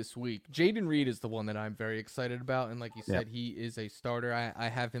startable this week. Jaden Reed is the one that I'm very excited about. And like you said, he is a starter. I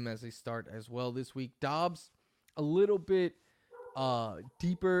have him as a start as well this week. Dobbs, a little bit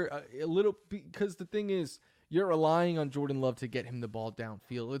deeper, because the thing is, you're relying on Jordan Love to get him the ball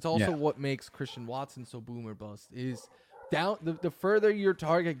downfield. It's also what makes Christian Watson so boom or bust is down. The further your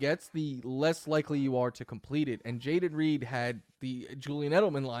target gets, the less likely you are to complete it. And Jaden Reed had the Julian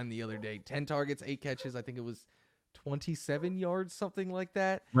Edelman line the other day: 10 targets, 8 catches. I think it was 27 yards, something like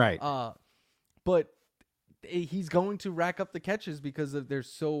that. Right. But he's going to rack up the catches because of their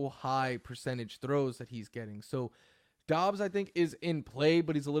so high percentage throws that he's getting. So Dobbs, I think, is in play,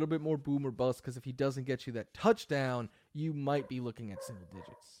 but he's a little bit more boom or bust because if he doesn't get you that touchdown, you might be looking at single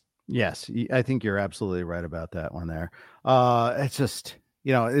digits. Yes, I think you're absolutely right about that one there. It's just,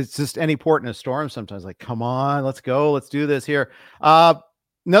 it's just any port in a storm sometimes. Like, come on, let's go. Let's do this here.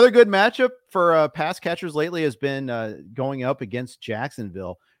 Another good matchup for pass catchers lately has been going up against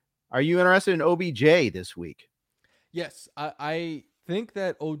Jacksonville. Are you interested in OBJ this week? Yes, I think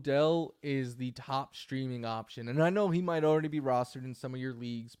that Odell is the top streaming option. And I know he might already be rostered in some of your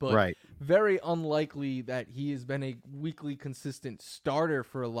leagues, but very unlikely that he has been a weekly consistent starter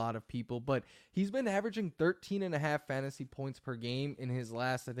for a lot of people. But he's been averaging 13.5 fantasy points per game in his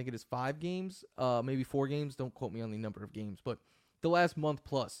last, I think it is 5 games, maybe 4 games. Don't quote me on the number of games, but the last month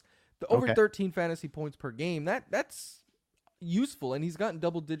plus. Over 13 fantasy points per game, that's useful. And he's gotten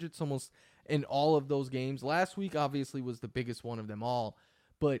double digits almost in all of those games. Last week obviously was the biggest one of them all,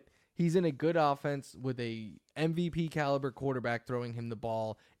 but he's in a good offense with a MVP caliber quarterback throwing him the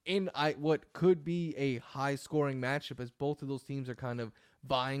ball in what could be a high scoring matchup, as both of those teams are kind of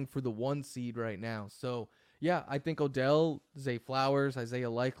vying for the 1 seed right now. So yeah, I think Odell, Zay Flowers, Isaiah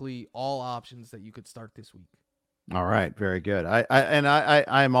Likely, all options that you could start this week. All right, very good.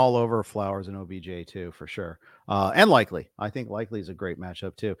 I'm all over Flowers and OBJ too, for sure. And Likely, I think Likely is a great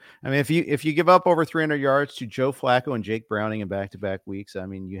matchup too. I mean, if you give up over 300 yards to Joe Flacco and Jake Browning in back-to-back weeks, I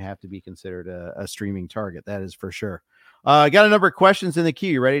mean, you have to be considered a streaming target. That is for sure. I got a number of questions in the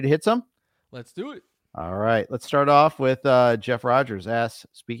queue. You ready to hit some? Let's do it. All right, let's start off with Jeff Rogers asks,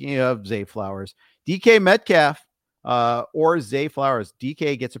 speaking of Zay Flowers, DK Metcalf or Zay Flowers.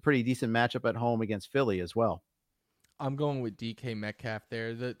 DK gets a pretty decent matchup at home against Philly as well. I'm going with DK Metcalf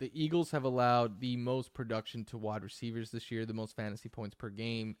there. The Eagles have allowed the most production to wide receivers this year, the most fantasy points per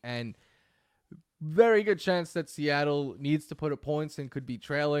game, and very good chance that Seattle needs to put up points and could be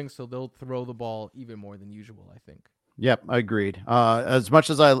trailing, so they'll throw the ball even more than usual, I think. Yep, agreed. As much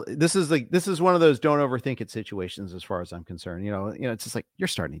as this is one of those don't overthink it situations as far as I'm concerned. It's just like you're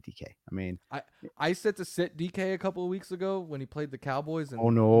starting DK. I mean, I set to sit DK a couple of weeks ago when he played the Cowboys, and oh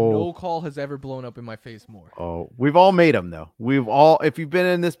no call has ever blown up in my face more. Oh, we've all made them though. If you've been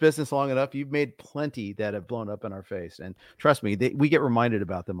in this business long enough, you've made plenty that have blown up in our face. And trust me, we get reminded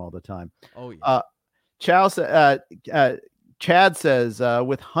about them all the time. Oh yeah. Chad says,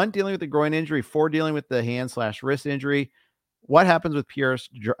 with Hunt dealing with the groin injury, Ford dealing with the hand/wrist injury, what happens with Pierre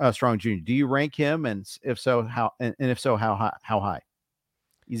Strong Jr.? Do you rank him? And if so, how? And if so, how high?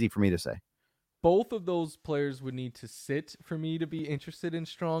 Easy for me to say. Both of those players would need to sit for me to be interested in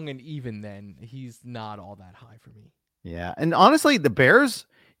Strong, and even then, he's not all that high for me. Yeah, and honestly, the Bears,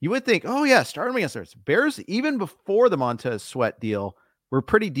 you would think, oh yeah, start them against us. Bears, even before the Montez Sweat deal, were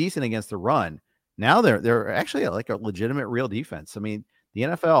pretty decent against the run. Now they're actually like a legitimate real defense. I mean, the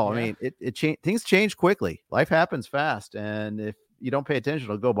NFL, yeah. I mean, it things change quickly. Life happens fast, and if you don't pay attention,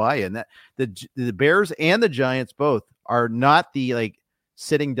 it'll go by you. And that the Bears and the Giants both are not the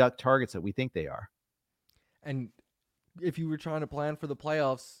sitting duck targets that we think they are. And if you were trying to plan for the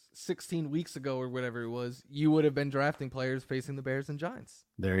playoffs 16 weeks ago or whatever it was, you would have been drafting players facing the Bears and Giants.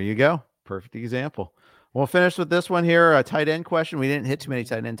 There you go. Perfect example. We'll finish with this one here. A tight end question. We didn't hit too many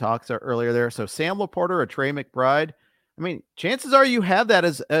tight end talks earlier there. So Sam Laporta or Trey McBride. I mean, chances are you have that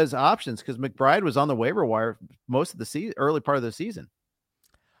as options because McBride was on the waiver wire most of the early part of the season.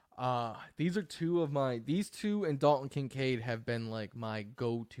 These two and Dalton Kincaid have been like my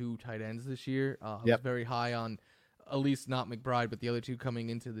go-to tight ends this year. I was very high on at least not McBride, but the other two coming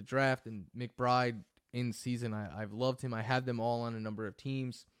into the draft, and McBride in season. I've loved him. I had them all on a number of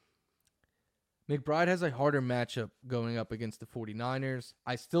teams. McBride has a harder matchup going up against the 49ers.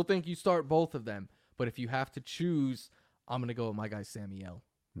 I still think you start both of them, but if you have to choose, I'm going to go with my guy, Samuel.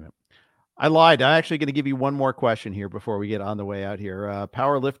 Yep. I lied. I'm actually going to give you one more question here before we get on the way out here.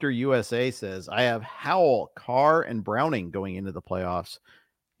 Powerlifter USA says, I have Howell, Carr, and Browning going into the playoffs.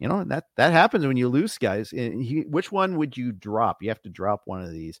 You know, that happens when you lose guys. Which one would you drop? You have to drop one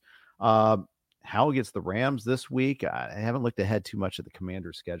of these. Howell gets the Rams this week. I haven't looked ahead too much at the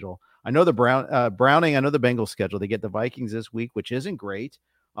Commanders schedule. I know the Browning. I know the Bengals schedule. They get the Vikings this week, which isn't great.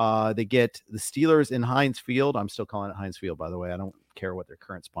 They get the Steelers in Heinz Field. I'm still calling it Heinz Field, by the way. I don't care what their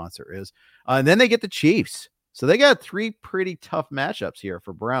current sponsor is. And then they get the Chiefs. So they got three pretty tough matchups here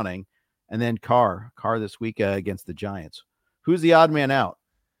for Browning. And then Carr this week against the Giants. Who's the odd man out?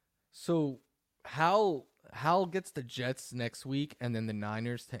 So Howell gets the Jets next week and then the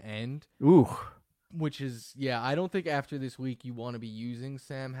Niners to end. Ooh. Which is, I don't think after this week you want to be using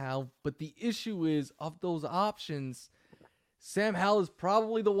Sam Howell. But the issue is, of those options, Sam Howell is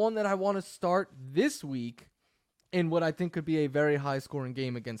probably the one that I want to start this week in what I think could be a very high-scoring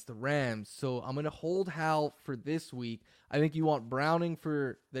game against the Rams. So I'm going to hold Howell for this week. I think you want Browning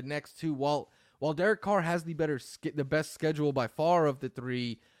for the next two. While Derek Carr has the best schedule by far of the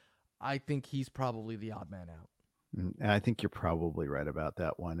three, I think he's probably the odd man out. I think you're probably right about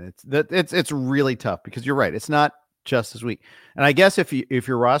that one. It's really tough because you're right. It's not just this week. And I guess if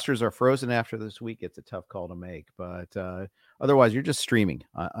your rosters are frozen after this week, it's a tough call to make. But otherwise, you're just streaming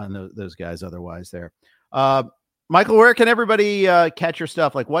on those guys otherwise there. Michael, where can everybody catch your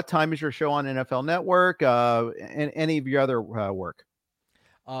stuff? Like, what time is your show on NFL Network and any of your other work?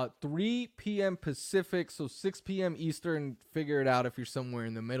 3 p.m. Pacific, so 6 p.m. Eastern. Figure it out if you're somewhere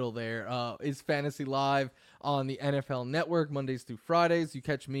in the middle there. Is Fantasy Live on the NFL Network Mondays through Fridays. You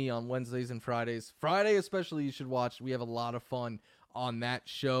catch me on Wednesdays and Fridays. Friday especially you should watch. We have a lot of fun on that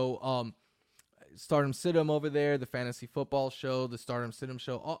show. Stardom Situm over there, the Fantasy Football Show, the Stardom Situm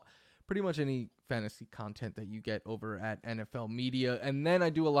Show, pretty much any fantasy content that you get over at NFL Media. And then I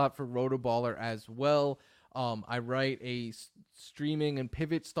do a lot for RotoBaller as well. I write a streaming and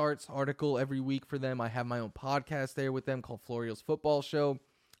pivot starts article every week for them. I have my own podcast there with them called Florio's Football Show,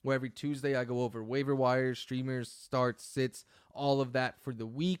 where every Tuesday I go over waiver wires, streamers, starts, sits, all of that for the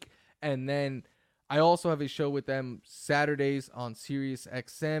week. And then I also have a show with them Saturdays on Sirius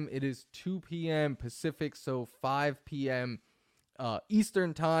XM. It is 2 p.m. Pacific, so 5 p.m.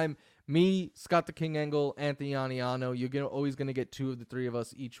 Eastern time. Me, Scott the King Engel, Anthony Aniano. You're always going to get two of the three of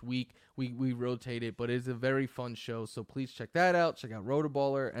us each week. We rotate it, but it's a very fun show. So please check that out. Check out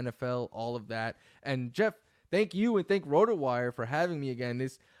RotoBaller, NFL, all of that. And Jeff, thank you and thank RotoWire for having me again.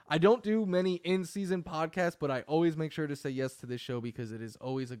 I don't do many in-season podcasts, but I always make sure to say yes to this show because it is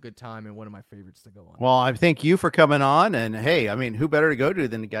always a good time and one of my favorites to go on. Well, I thank you for coming on. And hey, I mean, who better to go to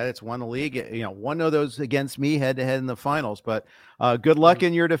than the guy that's won the league? You know, one of those against me head-to-head in the finals. But good luck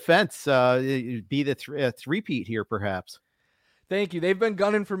in your defense. Be the three-peat here, perhaps. Thank you. They've been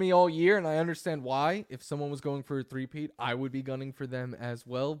gunning for me all year, and I understand why. If someone was going for a three-peat, I would be gunning for them as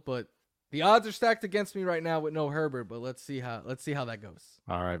well. But the odds are stacked against me right now with no Herbert. But let's see how that goes.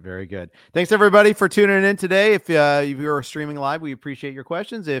 All right, very good. Thanks everybody for tuning in today. If you're streaming live, we appreciate your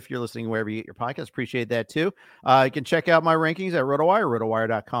questions. If you're listening wherever you get your podcast, appreciate that too. You can check out my rankings at RotoWire.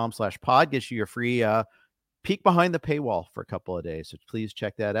 RotoWire.com/pod gets you your free peek behind the paywall for a couple of days. So please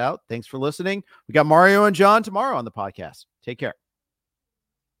check that out. Thanks for listening. We got Mario and John tomorrow on the podcast. Take care.